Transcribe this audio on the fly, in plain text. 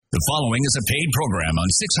The following is a paid program on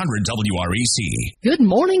 600 WREC. Good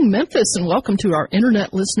morning, Memphis, and welcome to our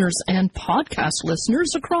internet listeners and podcast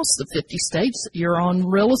listeners across the 50 states. You're on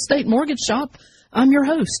Real Estate Mortgage Shop. I'm your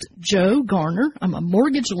host, Joe Garner. I'm a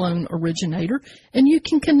mortgage loan originator, and you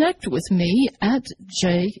can connect with me at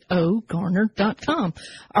jogarner.com.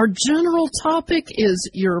 Our general topic is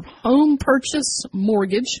your home purchase,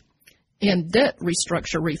 mortgage, and debt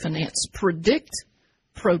restructure refinance. Predict,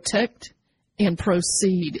 protect, and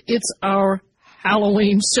proceed. It's our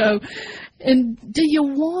Halloween show. And do you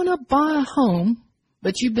want to buy a home,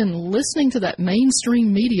 but you've been listening to that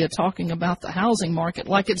mainstream media talking about the housing market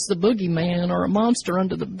like it's the boogeyman or a monster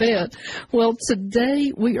under the bed? Well,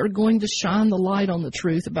 today we are going to shine the light on the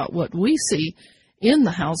truth about what we see in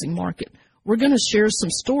the housing market. We're going to share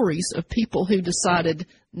some stories of people who decided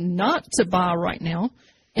not to buy right now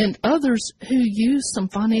and others who use some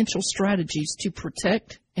financial strategies to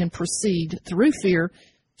protect and proceed through fear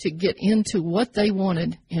to get into what they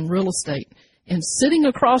wanted in real estate. And sitting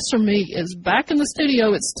across from me is back in the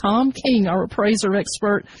studio, it's Tom King, our appraiser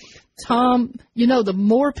expert. Tom, you know, the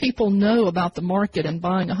more people know about the market and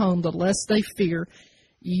buying a home, the less they fear.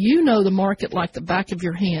 You know the market like the back of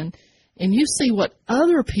your hand, and you see what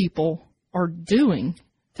other people are doing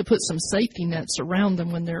to put some safety nets around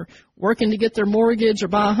them when they're working to get their mortgage or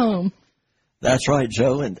buy a home. That's right,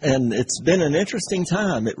 Joe, and it's been an interesting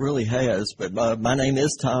time. It really has. But my name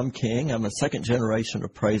is Tom King. I'm a second-generation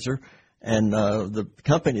appraiser, and the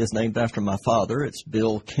company is named after my father. It's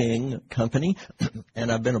Bill King Company,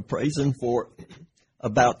 and I've been appraising for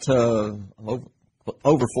about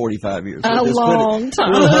over 45 years. A long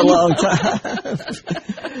time. A long time.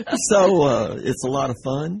 So it's a lot of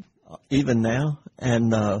fun, even now.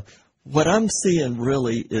 And what I'm seeing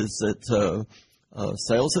really is that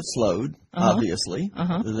sales have slowed, obviously.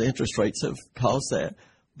 The interest rates have caused that.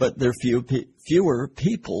 But there are fewer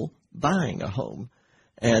people buying a home.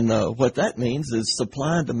 And what that means is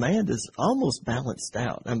supply and demand is almost balanced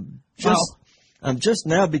out. I'm just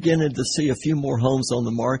now beginning to see a few more homes on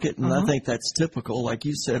the market, and I think that's typical, like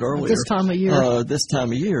you said earlier. This time of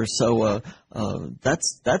year. So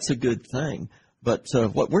that's a good thing. But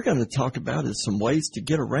what we're going to talk about is some ways to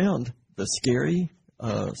get around the scary,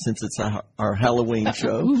 since it's our Halloween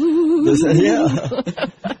show.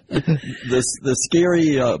 The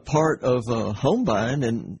scary part of home buying,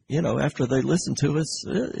 and after they listen to us,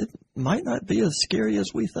 it might not be as scary as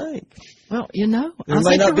we think. Well, there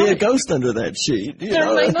may not be a ghost under that sheet.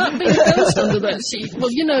 There may not be a ghost under that sheet. Well,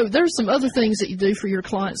 there's some other things that you do for your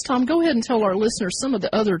clients. Tom, go ahead and tell our listeners some of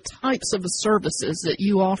the other types of services that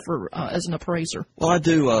you offer as an appraiser. Well, I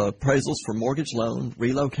do appraisals for mortgage loan,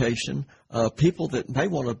 relocation, people that may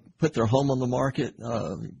want to put their home on the market,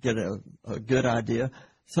 get a good idea.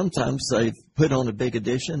 Sometimes they've put on a big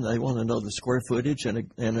addition. They want to know the square footage and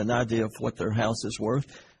an idea of what their house is worth.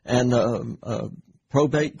 And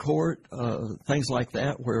probate court, things like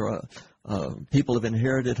that, where people have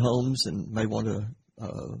inherited homes and may want to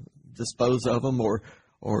dispose of them or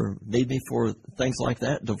need me for things like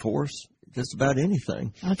that, divorce, just about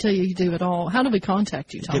anything. I'll tell you, you do it all. How do we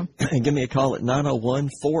contact you, Tom? Give me a call at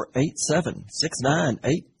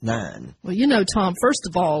 901-487-6989. Well, Tom, first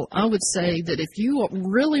of all, I would say that if you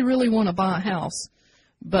really, really want to buy a house,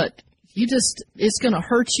 but it's going to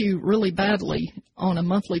hurt you really badly on a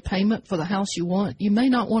monthly payment for the house you want, you may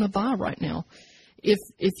not want to buy right now. If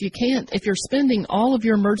you're spending all of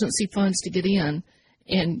your emergency funds to get in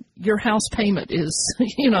and your house payment is,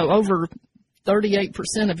 over 38%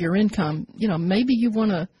 of your income, maybe you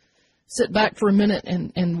want to sit back for a minute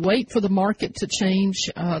and wait for the market to change.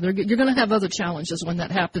 You're going to have other challenges when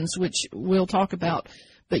that happens, which we'll talk about,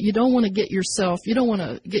 but you don't want to get yourself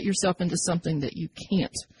into something that you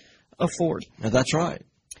can't afford. That's right.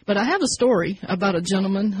 But I have a story about a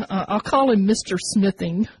gentleman. I'll call him Mr.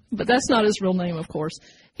 Smithing, but that's not his real name, of course.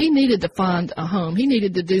 He needed to find a home. He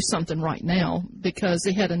needed to do something right now because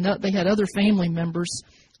they had other family members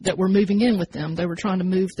that were moving in with them. They were trying to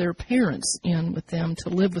move their parents in with them to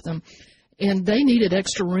live with them. And they needed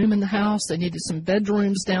extra room in the house. They needed some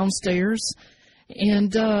bedrooms downstairs.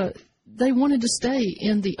 And they wanted to stay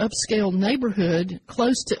in the upscale neighborhood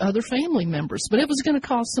close to other family members. But it was going to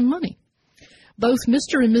cost some money. Both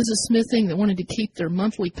Mr. and Mrs. Smithing, they wanted to keep their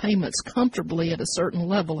monthly payments comfortably at a certain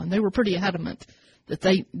level. And they were pretty adamant that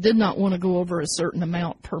they did not want to go over a certain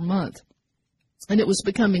amount per month. And it was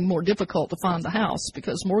becoming more difficult to find the house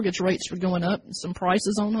because mortgage rates were going up and some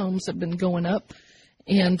prices on homes have been going up.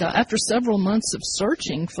 And after several months of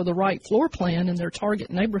searching for the right floor plan in their target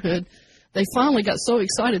neighborhood, they finally got so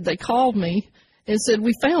excited they called me and said,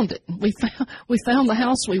 "We found it. We found the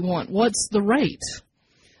house we want. What's the rate?"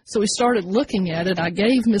 So we started looking at it. I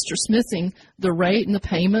gave Mr. Smithing the rate and the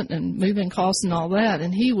payment and moving costs and all that,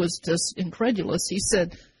 and he was just incredulous. He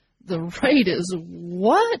said, the rate is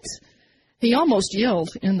what? He almost yelled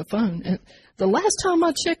in the phone. And the last time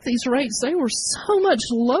I checked these rates, they were so much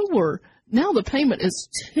lower. Now the payment is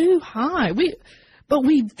too high. But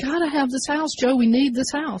we've got to have this house, Joe. We need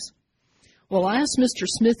this house. Well, I asked Mr.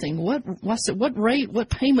 Smithing, I said, what rate, what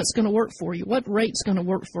payment's going to work for you? What rate's going to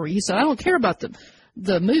work for you? He said, I don't care about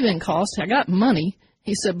the move-in cost. I got money.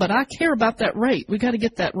 He said, but I care about that rate. We got to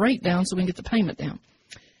get that rate down so we can get the payment down.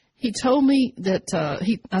 He told me that,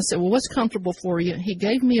 I said, well, what's comfortable for you? He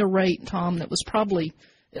gave me a rate, Tom, that was probably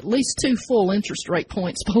at least 2 full interest rate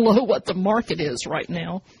points below what the market is right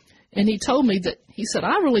now. And he told me that, he said,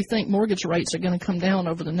 I really think mortgage rates are going to come down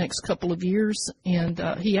over the next couple of years. And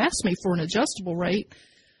he asked me for an adjustable rate,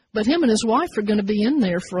 but him and his wife are going to be in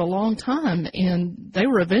there for a long time, and they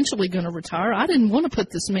were eventually going to retire. I didn't want to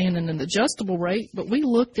put this man in an adjustable rate, but we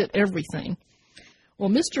looked at everything. Well,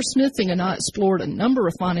 Mr. Smithing and I explored a number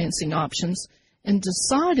of financing options and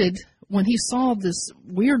decided when he saw this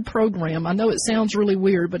weird program, I know it sounds really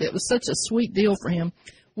weird, but it was such a sweet deal for him.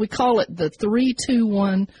 We call it the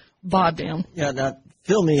 3-2-1 buy down. Yeah, now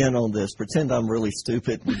fill me in on this. Pretend I'm really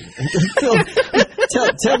stupid. tell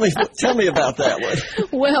me about that one.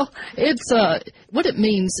 Well, it's what it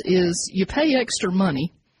means is you pay extra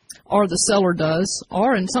money, or the seller does,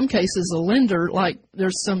 or in some cases a lender, like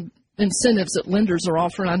there's some incentives that lenders are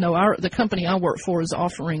offering. I know the company I work for is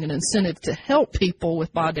offering an incentive to help people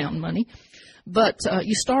with buy down money. But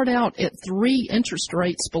you start out at 3 interest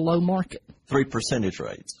rates below market. 3 percentage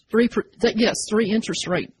rates. 3 interest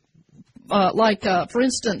rate. For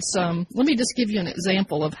instance, let me just give you an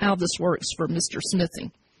example of how this works for Mr.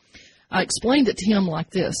 Smithing. I explained it to him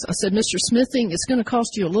like this. I said, Mr. Smithing, it's going to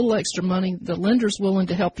cost you a little extra money. The lender's willing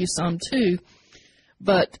to help you some too,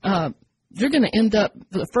 but you're going to end up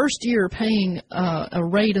for the first year paying a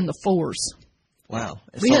rate in the 4s. Wow.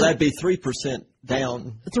 So that'd be 3%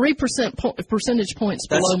 down. 3 percentage points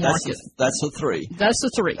below market. That's a 3. That's a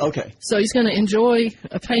 3. Okay. So he's going to enjoy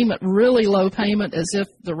a payment, really low payment, as if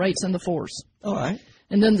the rate's in the 4s. All right.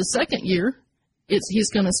 And then the second year, he's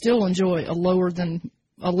going to still enjoy a lower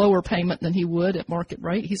payment than he would at market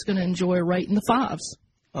rate. He's going to enjoy a rate in the 5s.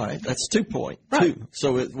 All right. That's 2 point. Right. 2.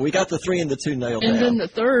 So we got the 3 and the 2 nailed down. And then the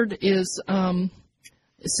third is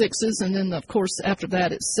 6s, and then of course after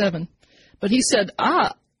that it's 7. But he said,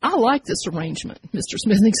 I like this arrangement, Mr.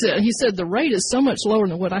 Smithing said. He said, the rate is so much lower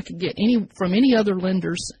than what I could get from any other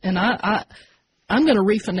lenders, and I'm going to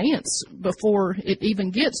refinance before it even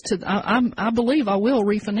gets to, I believe I will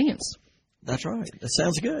refinance. That's right. That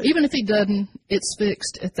sounds good. Even if he doesn't, it's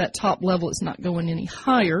fixed at that top level. It's not going any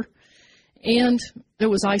higher. And there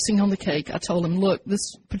was icing on the cake. I told him, look,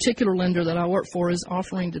 this particular lender that I work for is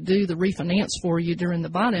offering to do the refinance for you during the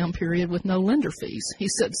buy-down period with no lender fees. He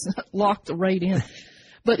said, lock the rate in.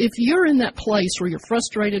 But if you're in that place where you're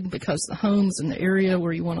frustrated because the homes in the area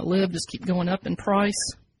where you want to live just keep going up in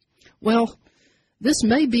price, well, this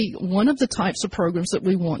may be one of the types of programs that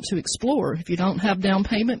we want to explore. If you don't have down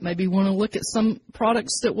payment, maybe you want to look at some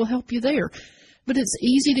products that will help you there. But it's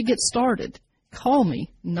easy to get started. Call me,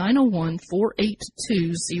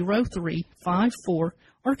 901-482-0354, or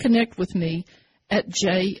connect with me at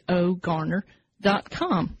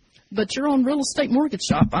jogarner.com. But you're on Real Estate Mortgage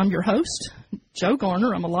Shop. I'm your host, Joe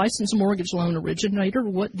Garner. I'm a licensed mortgage loan originator.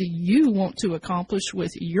 What do you want to accomplish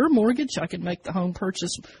with your mortgage? I can make the home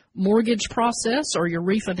purchase mortgage process or your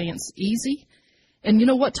refinance easy. And you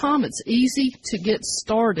know what, Tom? It's easy to get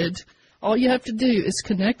started. All you have to do is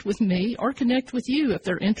connect with me or connect with you if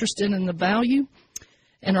they're interested in the value.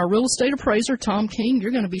 And our real estate appraiser, Tom King,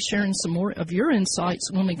 you're going to be sharing some more of your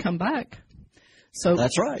insights when we come back. So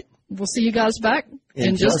that's right. We'll see you guys back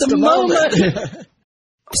in just a moment. 600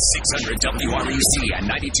 WREC and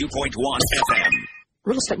 92.1 FM.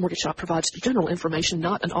 Real Estate Mortgage Shop provides general information,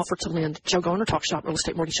 not an offer to lend. Joe Garner, Talk Shop Real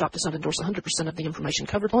Estate Mortgage Shop, does not endorse 100% of the information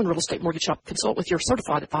covered on Real Estate Mortgage Shop. Consult with your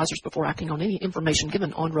certified advisors before acting on any information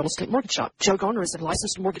given on Real Estate Mortgage Shop. Joe Garner is a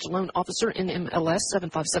licensed mortgage loan officer, NMLS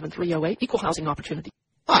 757308, Equal Housing Opportunity.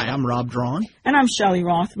 Hi, I'm Rob Drawn. And I'm Shelley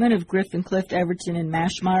Rothman of Griffin, Clift, Everton, and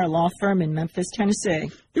Mashmeyer Law Firm in Memphis, Tennessee.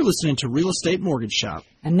 You're listening to Real Estate Mortgage Shop.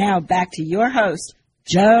 And now back to your host,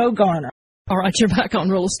 Joe Garner. All right, you're back on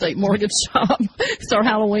Real Estate Mortgage Shop. It's our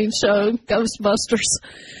Halloween show, Ghostbusters.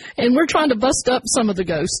 And we're trying to bust up some of the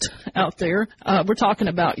ghosts out there. We're talking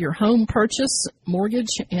about your home purchase,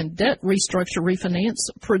 mortgage, and debt restructure, refinance,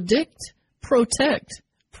 predict, protect,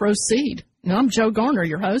 proceed. Now, I'm Joe Garner,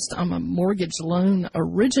 your host. I'm a mortgage loan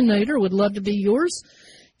originator. Would love to be yours.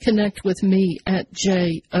 connect with me at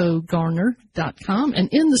jogarner.com. And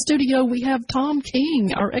in the studio, we have Tom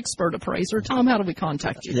King, our expert appraiser. Tom, how do we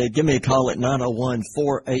contact you? Yeah, give me a call at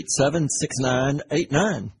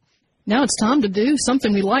 901-487-6989. Now it's time to do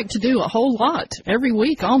something we like to do a whole lot, every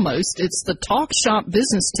week almost. It's the Talk Shop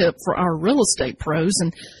business tip for our real estate pros.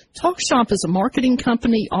 And Talk Shop is a marketing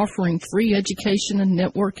company offering free education and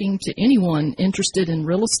networking to anyone interested in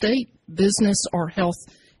real estate, business, or health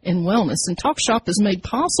and wellness. And Talk Shop is made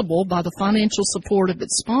possible by the financial support of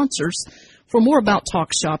its sponsors. For more about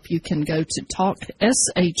Talk Shop, you can go to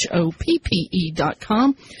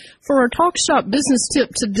talkshoppe.com. For our Talk Shop business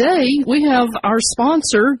tip today, we have our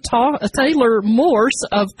sponsor, Taylor Morse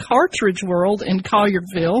of Cartridge World in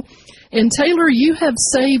Collierville. And Taylor, you have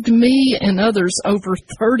saved me and others over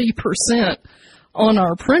 30% on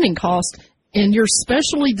our printing cost. And your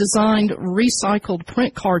specially designed recycled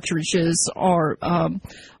print cartridges are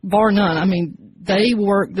bar none. I mean, they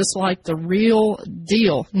work just like the real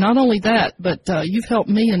deal. Not only that, but you've helped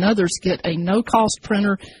me and others get a no-cost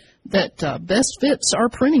printer that best fits our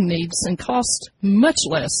printing needs and costs much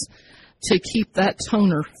less to keep that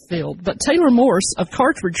toner filled. But Taylor Morse of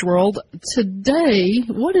Cartridge World, today,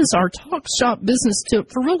 what is our Talk Shop business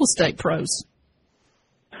tip for real estate pros?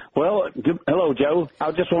 Well, hello, Joe.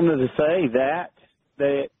 I just wanted to say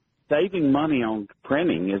that saving money on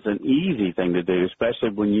printing is an easy thing to do,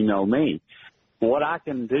 especially when you know me. What I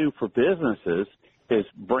can do for businesses is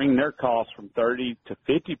bring their costs from 30 to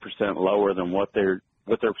 50% lower than what they're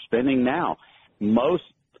spending now. Most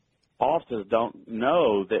offices don't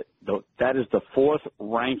know that that is the fourth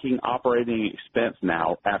ranking operating expense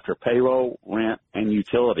now after payroll, rent, and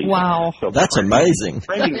utilities. Wow. So That's amazing.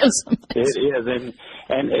 That is amazing. It is,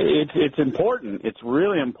 and it's important. It's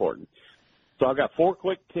really important. So I've got 4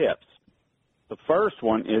 quick tips. The first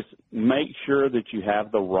one is make sure that you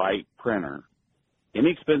have the right printer.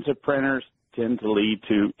 Inexpensive printers tend to lead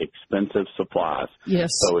to expensive supplies. Yes.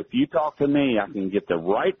 So if you talk to me, I can get the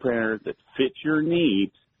right printer that fits your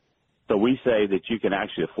needs, so we say that you can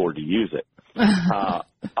actually afford to use it.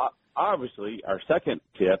 Obviously, our second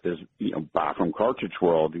tip is, buy from Cartridge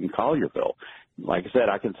World in Collierville. Like I said,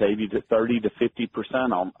 I can save you to 30 to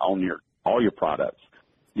 50% on all your products.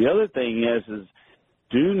 The other thing is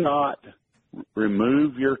do not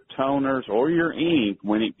remove your toners or your ink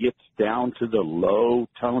when it gets down to the low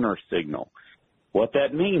toner signal. What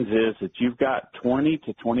that means is that you've got 20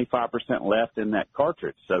 to 25% left in that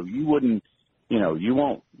cartridge. So you wouldn't, you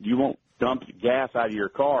won't dump gas out of your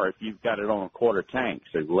car if you've got it on a quarter tank.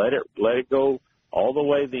 So let it go all the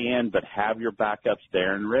way to the end, but have your backups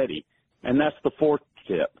there and ready. And that's the 4th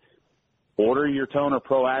tip. Order your toner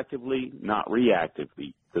proactively, not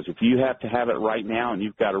reactively. Because if you have to have it right now and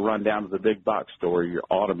you've got to run down to the big box store, you're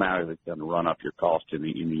automatically going to run up your cost in the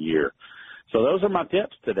year. So those are my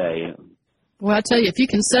tips today. Well, I tell you, if you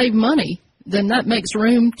can save money, then that makes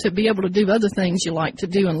room to be able to do other things you like to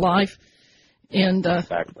do in life. And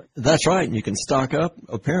Exactly. That's right. And you can stock up,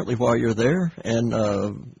 apparently, while you're there and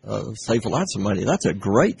save lots of money. That's a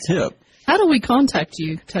great tip. how do we contact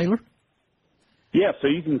you, Taylor? Yeah, so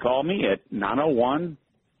you can call me at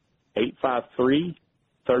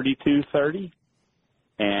 901-853-3230,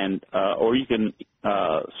 and or you can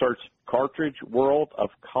search Cartridge World of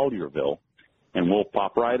Collierville, and we'll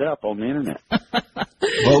pop right up on the internet.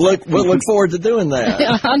 We'll look forward to doing that.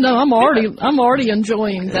 Yeah, I know. I'm already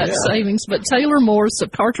enjoying that savings. But Taylor Morse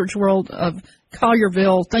of Cartridge World of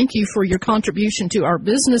Collierville, thank you for your contribution to our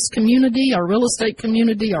business community, our real estate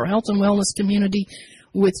community, our health and wellness community,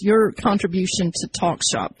 with your contribution to Talk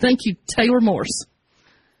Shop. Thank you, Taylor Morse.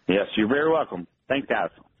 Yes, you're very welcome. Thanks, guys.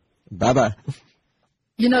 Bye-bye.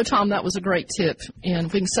 You know, Tom, that was a great tip. And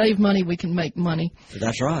if we can save money, we can make money.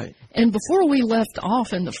 That's right. And before we left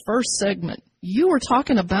off in the first segment, you were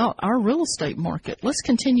talking about our real estate market. Let's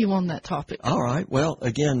continue on that topic. All right. Well,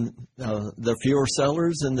 again, there are fewer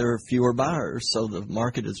sellers and there are fewer buyers, so the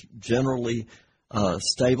market is generally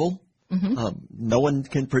stable. Mm-hmm. No one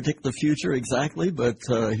can predict the future exactly, but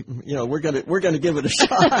we're gonna give it a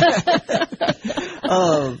shot.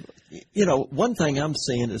 One thing I'm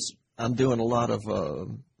seeing is I'm doing a lot of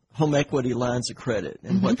home equity lines of credit,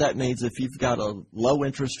 and what that means, if you've got a low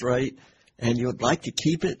interest rate and you would like to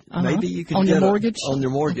keep it, maybe you can on get your mortgage. On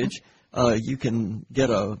your mortgage, you can get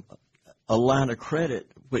a line of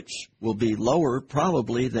credit which will be lower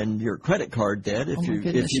probably than your credit card debt if you've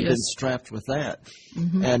been strapped with that,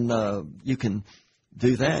 and you can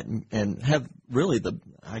do that and have really the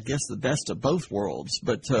best of both worlds.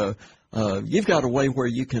 But you've got a way where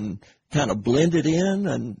you can kind of blend it in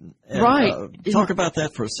and right. Talk about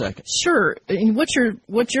that for a second. Sure. And what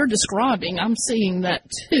you're describing, I'm seeing that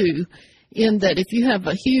too. in that if you have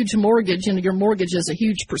a huge mortgage and your mortgage is a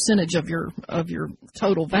huge percentage of your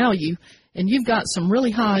total value, and you've got some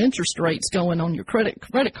really high interest rates going on your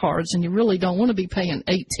credit cards, and you really don't want to be paying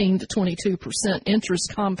 18 to 22%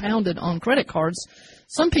 interest compounded on credit cards,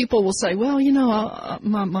 some people will say, well,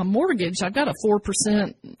 my mortgage, I've got a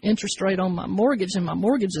 4% interest rate on my mortgage, and my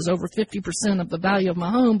mortgage is over 50% of the value of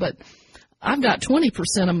my home, but I've got 20%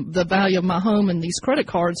 of the value of my home, and these credit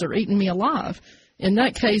cards are eating me alive. In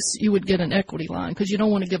that case, you would get an equity line because you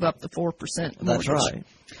don't want to give up the 4% mortgage. That's right.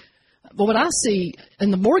 But what I see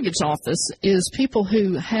in the mortgage office is people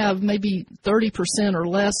who have maybe 30% or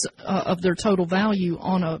less of their total value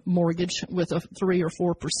on a mortgage with a 3 or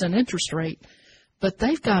 4% interest rate. But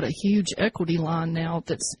they've got a huge equity line now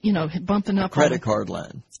that's, bumping up. Credit card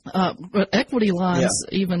line. Equity lines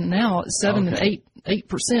even now, 7 and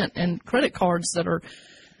 8%, and credit cards that are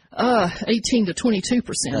 18 to 22%.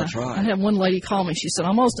 That's right. I had one lady call me. She said,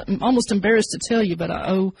 I'm almost embarrassed to tell you, but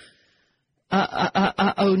I owe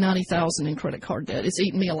 $90,000 in credit card debt. It's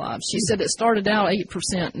eating me alive. She said it started out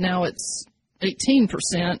 8%, now it's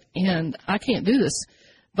 18%, and I can't do this.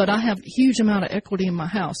 But I have a huge amount of equity in my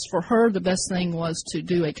house. For her, the best thing was to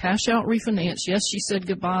do a cash-out refinance. Yes, she said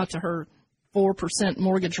goodbye to her 4%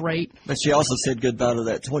 mortgage rate. But she also said goodbye to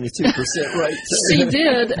that 22% rate. She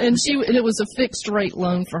did, and it was a fixed-rate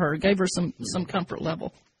loan for her. It gave her some comfort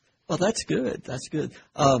level. Well, that's good. That's good.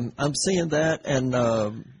 I'm seeing that,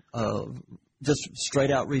 and just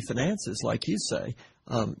straight-out refinances, like you say.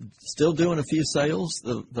 Still doing a few sales.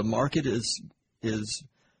 The market is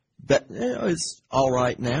it's all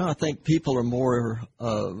right now. I think people are more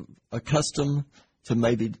accustomed to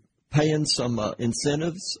maybe paying some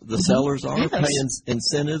incentives. The sellers are paying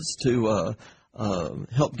incentives to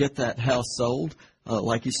help get that house sold.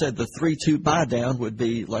 Like you said, the 3-2 buy down would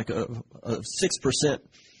be like a 6%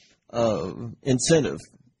 incentive.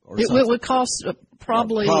 It would cost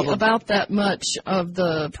probably about that much of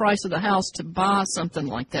the price of the house to buy something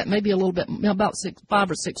like that. Maybe a little bit, about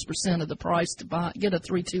 5 or 6% of the price to get a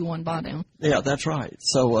 3-2-1 buy down. Yeah, that's right.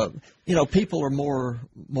 So people are more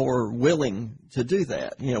willing to do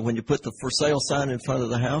that. When you put the for sale sign in front of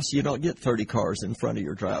the house, you don't get 30 cars in front of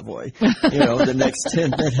your driveway. The next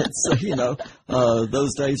 10 minutes.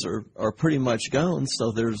 Those days are pretty much gone.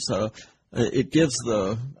 So there's it gives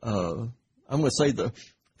I'm going to say the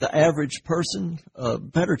average person a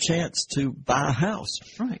better chance to buy a house.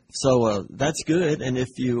 Right. So that's good. And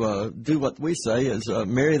if you do what we say is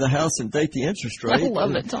marry the house and date the interest rate. I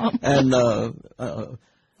love it, Tom. And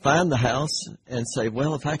find the house and say,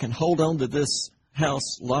 well, if I can hold on to this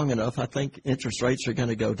house long enough, I think interest rates are going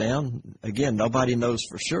to go down. Again, nobody knows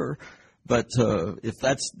for sure. But if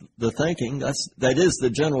that's the thinking, that is the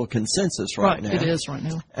general consensus right now. It is right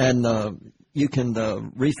now. And you can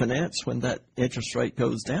refinance when that interest rate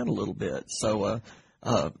goes down a little bit. So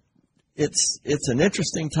it's an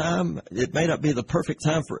interesting time. It may not be the perfect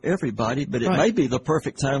time for everybody, but it may be the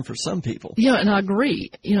perfect time for some people. Yeah, and I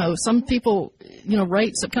agree. Some people,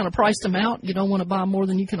 rates have kind of priced them out. You don't want to buy more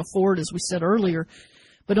than you can afford, as we said earlier.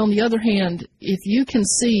 But on the other hand, if you can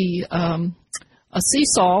see a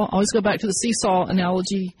seesaw, I always go back to the seesaw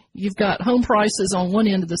analogy. You've got home prices on one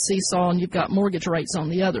end of the seesaw, and you've got mortgage rates on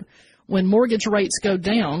the other. When mortgage rates go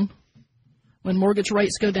down,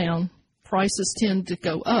 prices tend to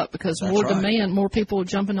go up because more demand, more people are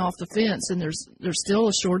jumping off the fence, and there's still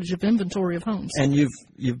a shortage of inventory of homes. And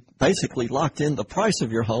you've basically locked in the price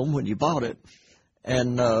of your home when you bought it,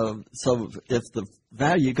 and so if the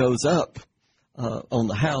value goes up on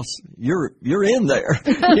the house, you're in there.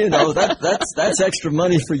 That's extra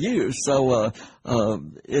money for you. So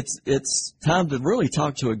it's time to really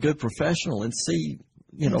talk to a good professional and see.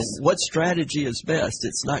 What strategy is best?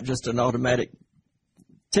 It's not just an automatic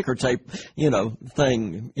ticker tape,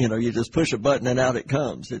 thing. You just push a button and out it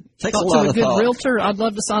comes. It takes a lot of thought. Talk to a good realtor. I'd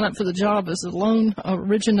love to sign up for the job as a loan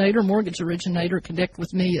originator, mortgage originator. Connect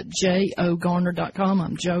with me at jogarner.com.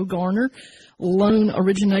 I'm Joe Garner. Loan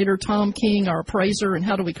originator, Tom King, our appraiser. And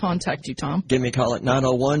how do we contact you, Tom? Give me a call at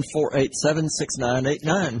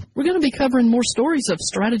 901-487-6989. We're going to be covering more stories of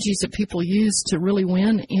strategies that people use to really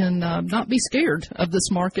win and not be scared of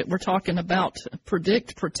this market. We're talking about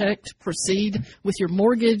predict, protect, proceed with your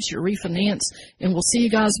mortgage, your refinance. And we'll see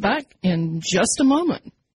you guys back in just a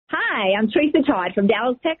moment. Hi, I'm Teresa Todd from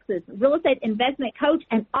Dallas, Texas, real estate investment coach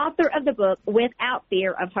and author of the book, Without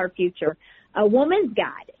Fear of Her Future, A Woman's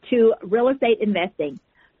Guide to Real Estate Investing.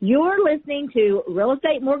 You're listening to Real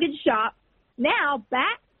Estate Mortgage Shop. Now,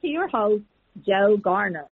 back to your host, Joe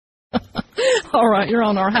Garner. All right, you're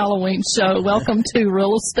on our Halloween show. Welcome to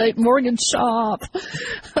Real Estate Mortgage Shop.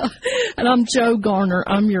 And I'm Joe Garner.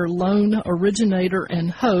 I'm your loan originator and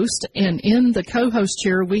host. And in the co-host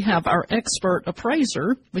chair, we have our expert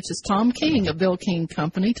appraiser, which is Tom King of Bill King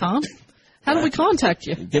Company. Tom, how do we contact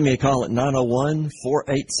you? Give me a call at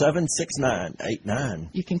 901-487-6989.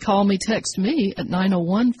 You can call me, text me at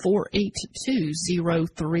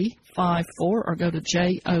 901-482-0354 or go to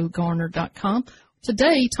jogarner.com.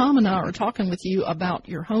 Today, Tom and I are talking with you about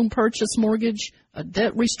your home purchase mortgage, a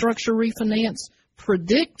debt restructure refinance,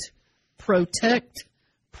 predict, protect,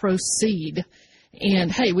 proceed.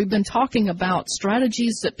 And, hey, we've been talking about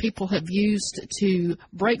strategies that people have used to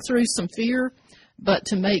break through some fear, but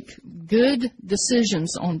to make good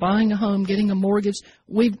decisions on buying a home, getting a mortgage.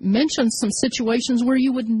 We've mentioned some situations where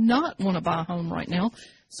you would not want to buy a home right now.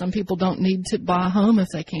 Some people don't need to buy a home if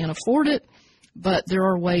they can't afford it, but there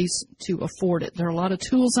are ways to afford it. There are a lot of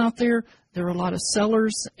tools out there. There are a lot of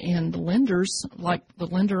sellers and lenders, like the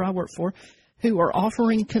lender I work for, who are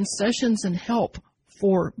offering concessions and help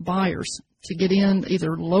for buyers to get in,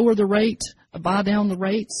 either lower the rate, buy down the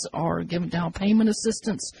rates, or give down payment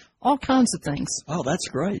assistance, all kinds of things. Oh, that's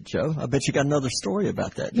great, Joe. I bet you got another story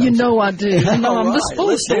about that. You know I do. You know, I'm All just right, full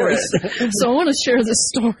of let's hear stories. So I want to share this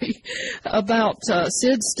story about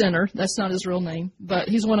Sid Stenner. That's not his real name, but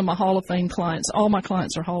he's one of my Hall of Fame clients. All my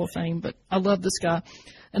clients are Hall of Fame, but I love this guy.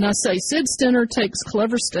 And I say, Sid Stenner takes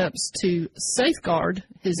clever steps to safeguard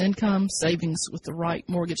his income savings with the right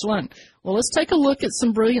mortgage loan. Well, let's take a look at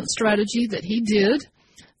some brilliant strategy that he did.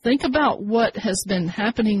 Think about what has been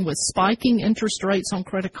happening with spiking interest rates on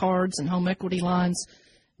credit cards and home equity lines.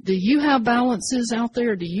 Do you have balances out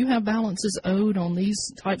there? Do you have balances owed on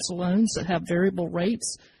these types of loans that have variable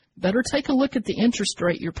rates? Better take a look at the interest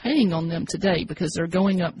rate you're paying on them today, because they're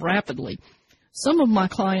going up rapidly. Some of my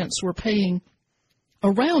clients were paying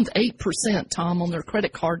around 8%, Tom, on their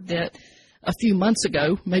credit card debt a few months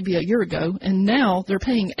ago, maybe a year ago, and now they're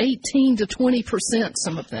paying 18 to 20%,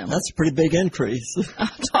 some of them. That's a pretty big increase.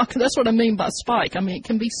 That's what I mean by spike. I mean, it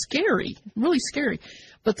can be scary, really scary.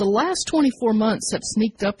 But the last 24 months have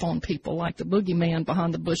sneaked up on people like the boogeyman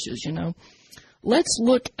behind the bushes, you know. Let's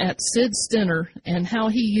look at Sid Stenner and how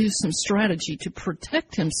he used some strategy to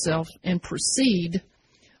protect himself and proceed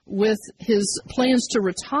with his plans to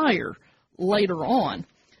retire later on.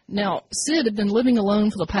 Now, Sid had been living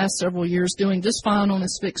alone for the past several years, doing just fine on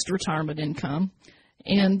his fixed retirement income.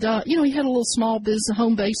 And, he had a little small business,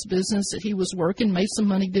 home-based business that he was working, made some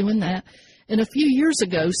money doing that. And a few years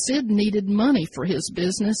ago, Sid needed money for his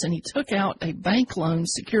business, and he took out a bank loan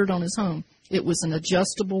secured on his home. It was an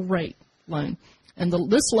adjustable rate loan. And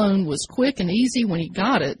this loan was quick and easy when he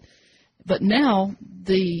got it. But now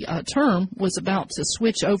the term was about to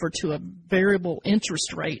switch over to a variable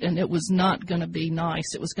interest rate, and it was not going to be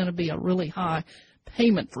nice. It was going to be a really high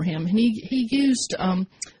payment for him. And he used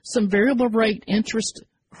some variable rate interest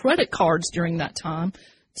credit cards during that time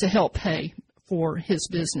to help pay for his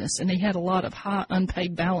business. And he had a lot of high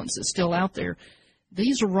unpaid balances still out there.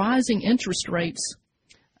 These rising interest rates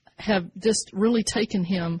have just really taken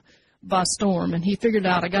him by storm, and he figured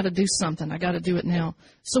out, I got to do something. I got to do it now.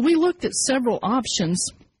 So we looked at several options.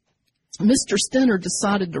 Mr. Stenner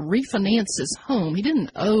decided to refinance his home. He didn't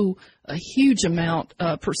owe a huge amount,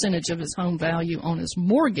 percentage of his home value on his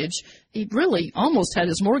mortgage. He really almost had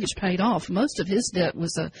his mortgage paid off. Most of his debt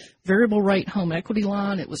was a variable rate home equity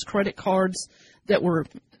line. It was credit cards that were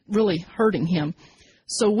really hurting him.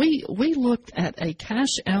 So we looked at a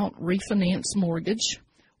cash out refinance mortgage.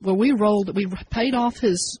 Well, we paid off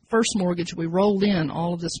his first mortgage. We rolled in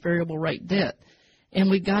all of this variable rate debt, and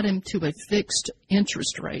we got him to a fixed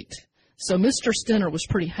interest rate. So Mr. Stenner was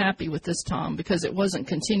pretty happy with this, Tom, because it wasn't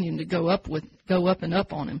continuing to go up and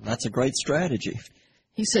up on him. That's a great strategy.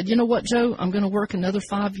 He said, you know what, Joe, I'm going to work another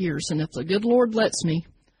 5 years, and if the good Lord lets me,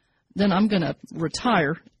 then I'm going to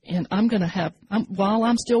retire, and while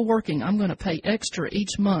I'm still working, I'm going to pay extra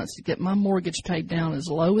each month to get my mortgage paid down as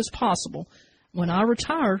low as possible. When I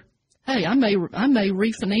retire, hey, I may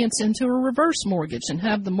refinance into a reverse mortgage and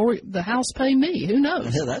have the house pay me. Who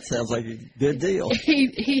knows? Yeah, that sounds like a good deal.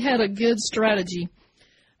 He had a good strategy.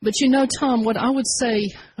 But Tom, what I would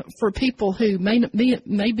say for people who may be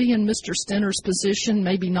in Mr. Stenner's position,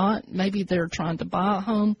 maybe not, maybe they're trying to buy a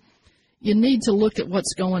home, you need to look at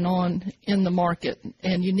what's going on in the market,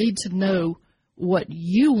 and you need to know what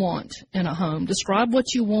you want in a home. Describe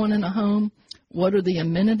what you want in a home. What are the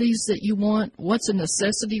amenities that you want? What's a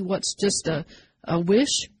necessity? What's just a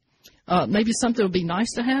wish? Maybe something would be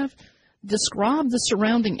nice to have. Describe the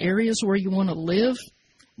surrounding areas where you want to live.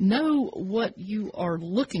 Know what you are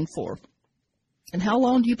looking for. And how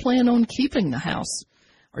long do you plan on keeping the house?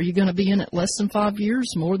 Are you going to be in it less than 5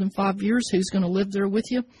 years, more than 5 years? Who's going to live there with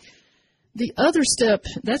you? The other step,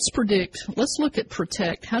 that's predict. Let's look at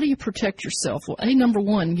protect. How do you protect yourself? Well, number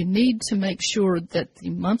one, you need to make sure that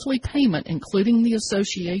the monthly payment, including the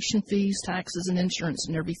association fees, taxes, and insurance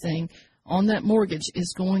and everything on that mortgage,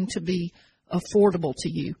 is going to be affordable to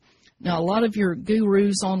you. Now, a lot of your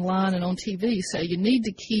gurus online and on TV say you need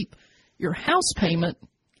to keep your house payment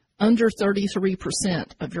under 33%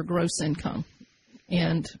 of your gross income.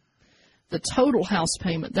 And the total house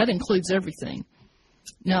payment, that includes everything.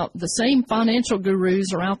 Now, the same financial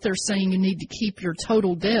gurus are out there saying you need to keep your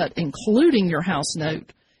total debt, including your house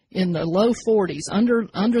note, in the low 40s,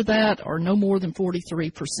 under that or no more than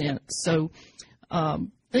 43%. So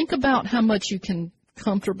think about how much you can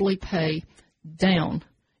comfortably pay down.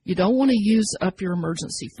 You don't want to use up your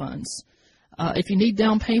emergency funds. If you need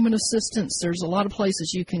down payment assistance, there's a lot of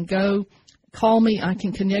places you can go. Call me. I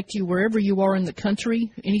can connect you wherever you are in the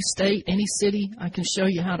country, any state, any city. I can show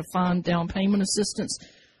you how to find down payment assistance.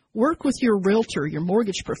 Work with your realtor, your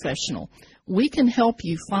mortgage professional. We can help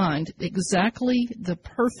you find exactly the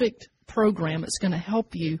perfect program that's going to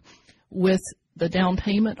help you with the down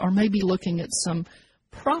payment, or maybe looking at some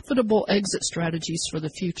profitable exit strategies for the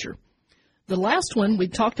future. The last one, we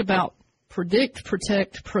talked about predict,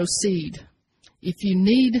 protect, proceed. If you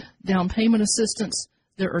need down payment assistance,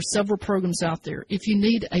 there are several programs out there. If you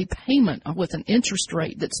need a payment with an interest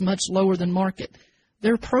rate that's much lower than market,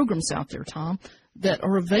 there are programs out there, Tom, that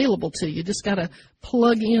are available to you. Just got to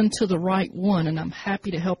plug into the right one, and I'm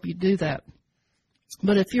happy to help you do that.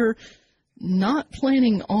 But if you're not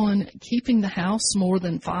planning on keeping the house more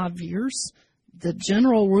than 5 years, the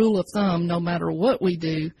general rule of thumb, no matter what we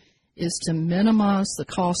do, is to minimize the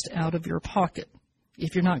cost out of your pocket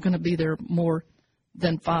if you're not going to be there more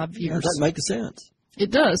than 5 years. That makes sense. It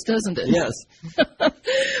does, doesn't it? Yes.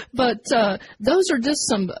 But those are just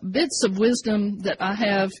some bits of wisdom that I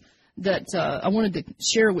have that I wanted to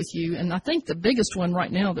share with you. And I think the biggest one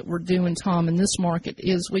right now that we're doing, Tom, in this market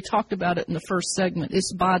is, we talked about it in the first segment,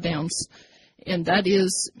 it's buy downs. And that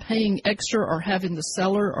is paying extra or having the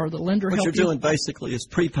seller or the lender help you. What you're doing basically is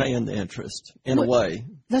prepaying the interest in a way.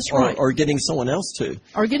 That's right. Or getting someone else to.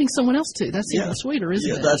 Or getting someone else to. That's even sweeter, isn't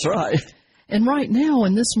it? Yeah, that's right. And right now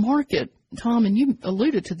in this market, Tom, and you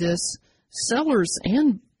alluded to this, sellers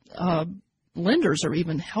and lenders are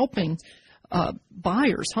even helping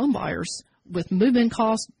buyers, home buyers, with move-in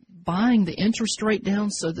costs, buying the interest rate down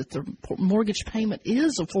so that the mortgage payment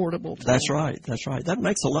is affordable to That's them. right. That's right. That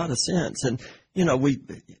makes a lot of sense. And,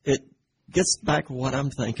 it gets back to what I'm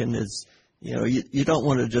thinking is, you don't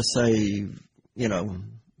want to just say,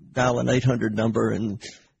 dial an 800 number and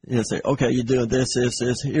say, okay, you're doing this,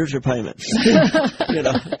 here's your payment.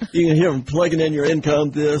 You can hear them plugging in your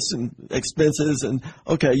income, this, and expenses, and,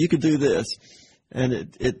 okay, you could do this. And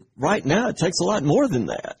it right now, it takes a lot more than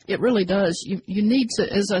that. It really does. You need to,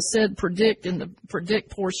 as I said, predict in the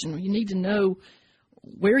predict portion. You need to know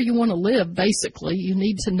where you want to live, basically. You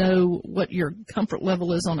need to know what your comfort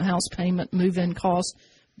level is on a house payment, move-in cost,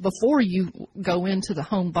 before you go into the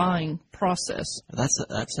home buying process.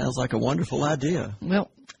 That sounds like a wonderful idea.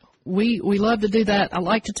 Well, we love to do that. I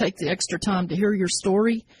like to take the extra time to hear your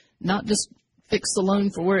story, not just fix the loan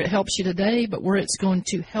for where it helps you today, but where it's going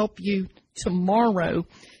to help you tomorrow.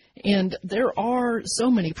 And there are so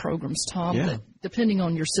many programs, Tom, that depending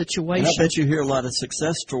on your situation. And I bet you hear a lot of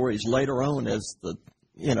success stories later on as the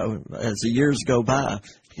years go by.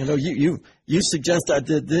 You suggest I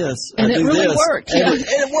did this, and I it do really this, worked. And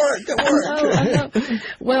it worked. It worked. I know.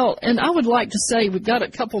 Well, and I would like to say, we've got a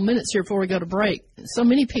couple minutes here before we go to break. So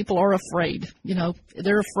many people are afraid.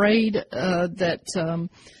 They're afraid that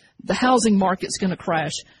the housing market's going to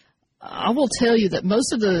crash. I will tell you that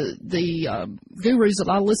most of the gurus that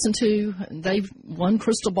I listen to, they've won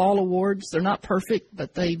crystal ball awards. They're not perfect,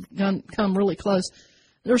 but they've come really close.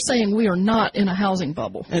 They're saying we are not in a housing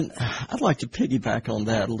bubble. And I'd like to piggyback on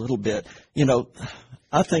that a little bit.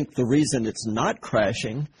 I think the reason it's not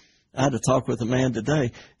crashing, I had to talk with a man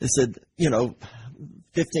today, is that,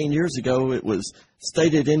 15 years ago it was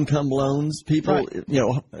stated income loans. People, right.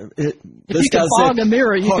 If you could fog a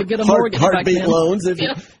mirror, you could get a mortgage heartbeat back then. loans.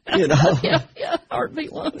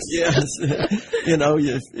 Heartbeat loans. Yes,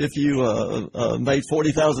 if you made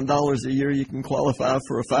 $40,000 a year, you can qualify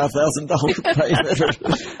for a $5,000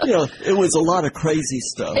 payment. It was a lot of crazy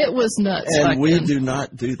stuff. It was nuts. And back we then. do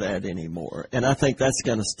not do that anymore. And I think that's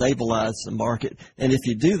going to stabilize the market. And if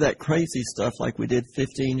you do that crazy stuff like we did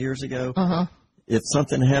 15 years ago, if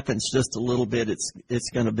something happens just a little bit, it's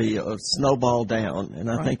going to be a snowball down,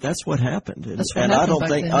 and I think that's what happened. That's what and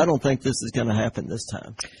happened I don't think this is going to happen this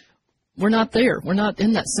time. we're not there. We're not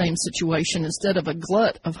in that same situation. Instead of a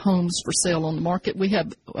glut of homes for sale on the market, we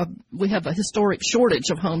have a historic shortage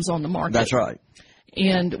of homes on the market. That's right.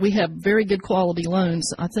 And we have very good quality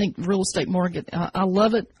loans. I think real estate market, I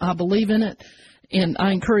love it. I believe in it. And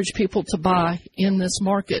I encourage people to buy in this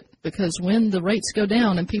market, because when the rates go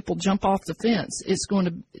down and people jump off the fence,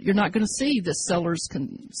 you're not going to see the seller's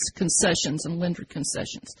concessions and lender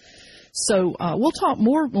concessions. So we'll talk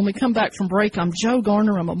more when we come back from break. I'm Joe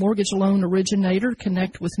Garner. I'm a mortgage loan originator.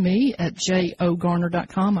 Connect with me at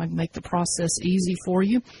jogarner.com. I can make the process easy for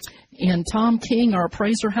you. And Tom King, our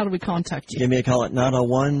appraiser, how do we contact you? Give me a call at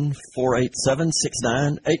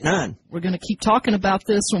 901-487-6989. We're going to keep talking about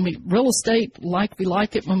this real estate like we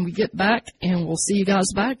like it when we get back, and we'll see you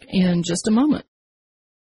guys back in just a moment.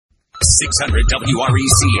 600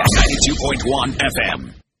 WREC at 92.1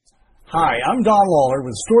 FM. Hi, I'm Don Lawler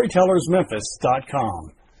with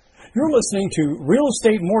StorytellersMemphis.com. You're listening to Real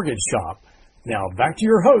Estate Mortgage Shop. Now back to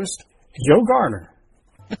your host, Joe Garner.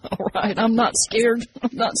 All right, I'm not scared.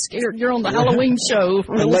 You're on the Halloween show.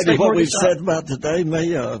 And maybe what we've said about today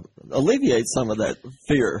may alleviate some of that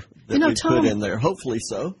fear that we put in there. Hopefully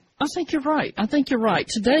so. I think you're right.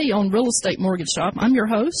 Today on Real Estate Mortgage Shop, I'm your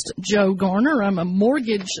host, Joe Garner. I'm a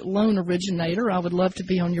mortgage loan originator. I would love to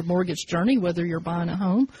be on your mortgage journey, whether you're buying a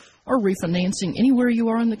home or refinancing anywhere you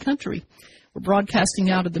are in the country. We're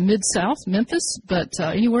broadcasting out of the Mid-South, Memphis, but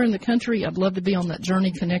anywhere in the country, I'd love to be on that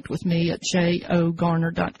journey. Connect with me at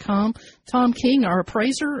jogarner.com. Tom King, our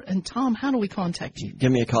appraiser. And, Tom, how do we contact you?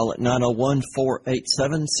 Give me a call at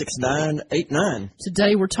 901-487-6989.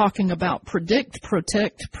 Today we're talking about Predict,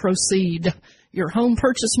 Protect, Proceed, your home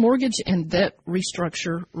purchase mortgage and debt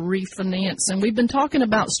restructure refinance. And we've been talking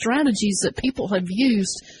about strategies that people have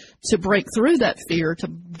used to break through that fear, to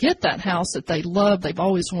get that house that they love, they've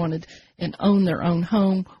always wanted, and own their own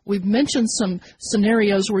home. We've mentioned some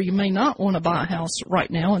scenarios where you may not want to buy a house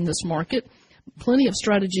right now in this market. Plenty of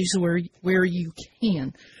strategies where you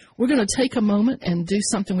can. We're going to take a moment and do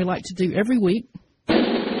something we like to do every week.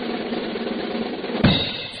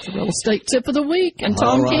 It's a real estate tip of the week. And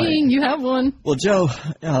Tom King, you have one. Well, Joe,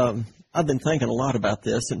 I've been thinking a lot about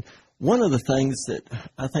this, and one of the things that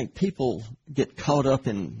I think people get caught up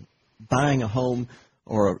in buying a home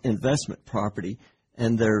or investment property,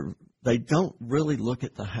 and they don't really look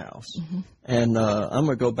at the house. Mm-hmm. And I'm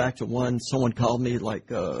going to go back to one. Someone called me like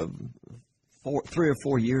 3 or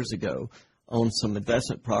 4 years ago on some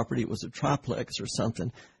investment property. It was a triplex or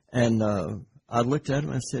something. And I looked at him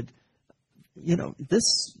and I said,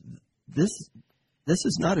 this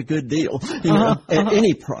is not a good deal, at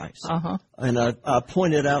any price. And I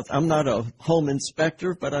pointed out, I'm not a home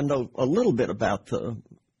inspector, but I know a little bit about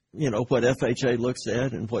what FHA looks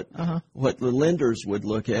at and what the lenders would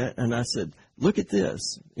look at. And I said, look at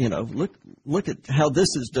this, look at how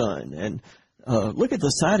this is done. And look at the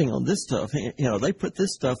siding on this stuff. They put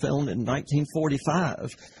this stuff on in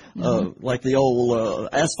 1945, like the old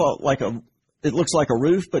asphalt, it looks like a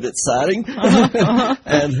roof, but it's siding,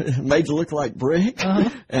 and made to look like brick.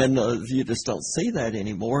 And you just don't see that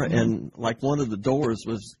anymore. And like one of the doors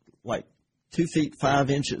was like 2 feet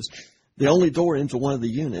 5 inches, the only door into one of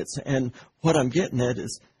the units. And what I'm getting at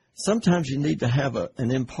is sometimes you need to have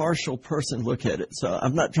an impartial person look at it. So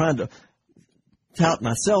I'm not trying to tout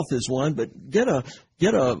myself as one, but get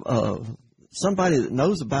somebody that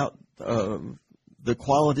knows about the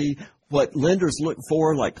quality, what lenders look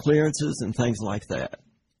for, like clearances and things like that.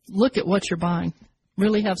 Look at what you're buying.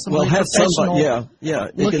 Really have somebody professional. Somebody, yeah.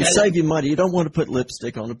 It can save you money. You don't want to put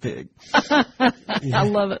lipstick on a pig. I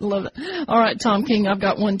love it. All right, Tom King, I've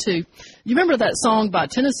got one too. You remember that song by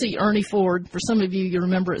Tennessee Ernie Ford? For some of you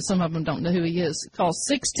remember it. Some of them don't know who he is. It's called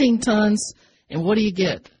 16 Tons, and what do you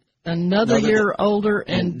get? Another year older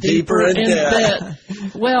and deeper in debt.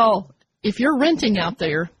 Well, if you're renting out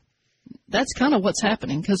there, that's kind of what's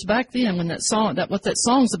happening, because back then when what that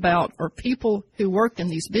song's about are people who work in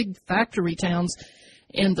these big factory towns,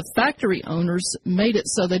 and the factory owners made it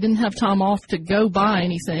so they didn't have time off to go buy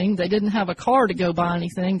anything. They didn't have a car to go buy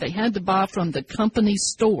anything. They had to buy from the company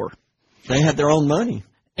store. They had their own money.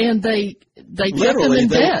 And they kept them in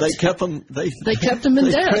debt. They kept them in debt. They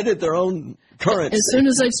printed their own currency. As soon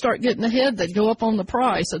as they'd start getting ahead, they'd go up on the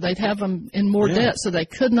price, so they'd have them in more debt, so they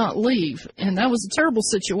could not leave. And that was a terrible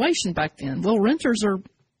situation back then. Well, renters are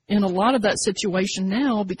in a lot of that situation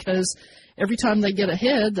now, because every time they get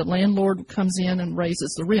ahead, the landlord comes in and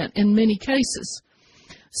raises the rent in many cases.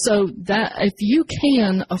 So that if you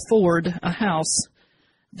can afford a house,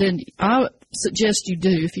 then I suggest you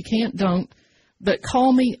do. If you can't, don't. But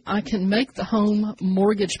call me. I can make the home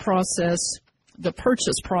mortgage process, the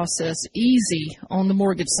purchase process, easy on the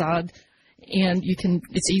mortgage side. and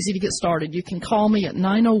it's easy to get started. You can call me at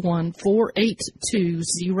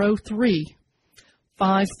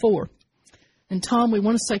 901-482-0354. And, Tom, we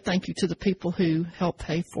want to say thank you to the people who help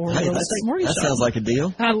pay for Real Estate Mortgage Shop. That sounds like a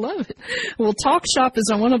deal. I love it. Well, Talk Shop is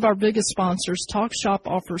one of our biggest sponsors. Talk Shop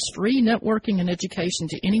offers free networking and education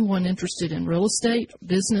to anyone interested in real estate,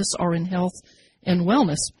 business, or in health and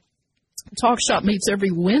wellness. Talk Shop meets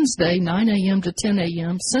every Wednesday, 9 a.m. to 10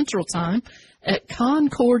 a.m. Central Time at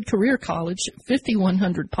Concord Career College,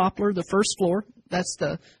 5100 Poplar, the first floor. That's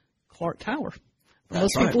the Clark Tower.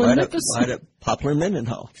 Most people in Memphis. Right at Poplar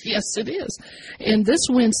Mendenhall. Yes, it is. And this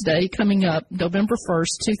Wednesday, coming up, November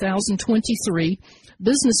 1st, 2023,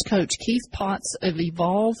 business coach Keith Potts of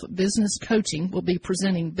Evolve Business Coaching will be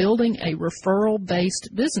presenting Building a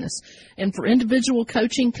Referral-Based Business. And for individual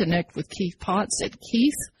coaching, connect with Keith Potts at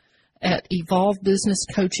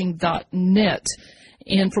keith@evolvebusinesscoaching.net.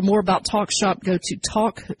 And for more about Talk Shop, go to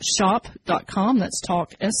talkshop.com. That's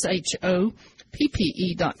talk, SHOPPE.com.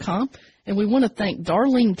 And we want to thank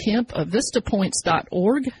Darlene Kemp of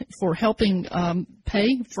VistaPoints.org for helping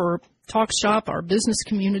pay for Talk Shop, our business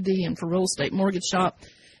community, and for Real Estate Mortgage Shop.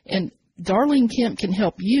 And Darlene Kemp can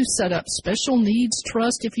help you set up special needs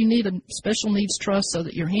trust if you need a special needs trust so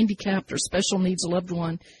that your handicapped or special needs loved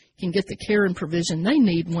one can get the care and provision they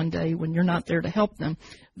need one day when you're not there to help them.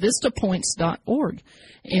 VistaPoints.org.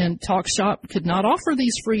 And Talk Shop could not offer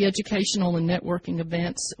these free educational and networking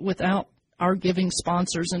events without our giving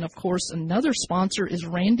sponsors. And, of course, another sponsor is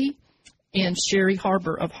Randy and Sherry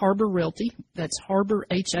Harbor of Harbor Realty. That's Harbor,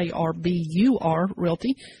 Harbur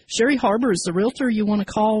Realty. Sherry Harbor is the realtor you want to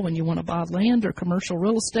call when you want to buy land or commercial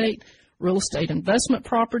real estate investment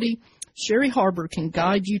property. Sherry Harbor can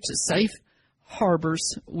guide you to safe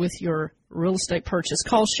harbors with your real estate purchase.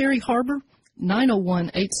 Call Sherry Harbor,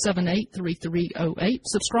 901-878-3308.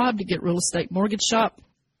 Subscribe to Get Real Estate Mortgage Shop.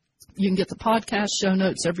 You can get the podcast show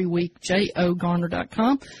notes every week,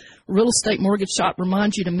 jogarner.com. Real Estate Mortgage Shop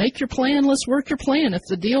reminds you to make your plan. Let's work your plan. If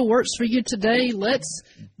the deal works for you today, let's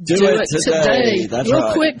do it today. That's Real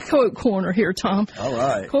right. quick quote corner here, Tom. All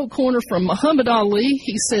right. Quote corner from Muhammad Ali.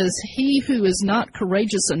 He says, "He who is not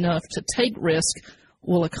courageous enough to take risk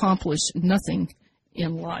will accomplish nothing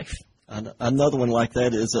in life." Another one like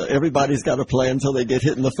that is everybody's got a plan until they get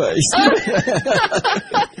hit in the face.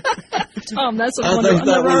 Tom, that's a I wonderful. think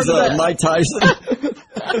that was Mike Tyson.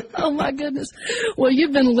 Oh, my goodness. Well,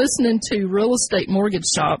 you've been listening to Real Estate Mortgage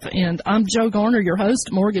Shop, and I'm Joe Garner, your host,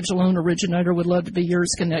 mortgage loan originator. Would love to be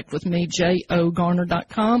yours. Connect with me,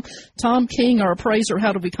 jogarner.com. Tom King, our appraiser,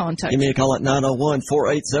 how do we contact you? Give me a call at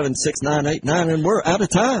 901-487-6989, and we're out of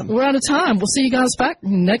time. We're out of time. We'll see you guys back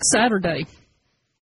next Saturday.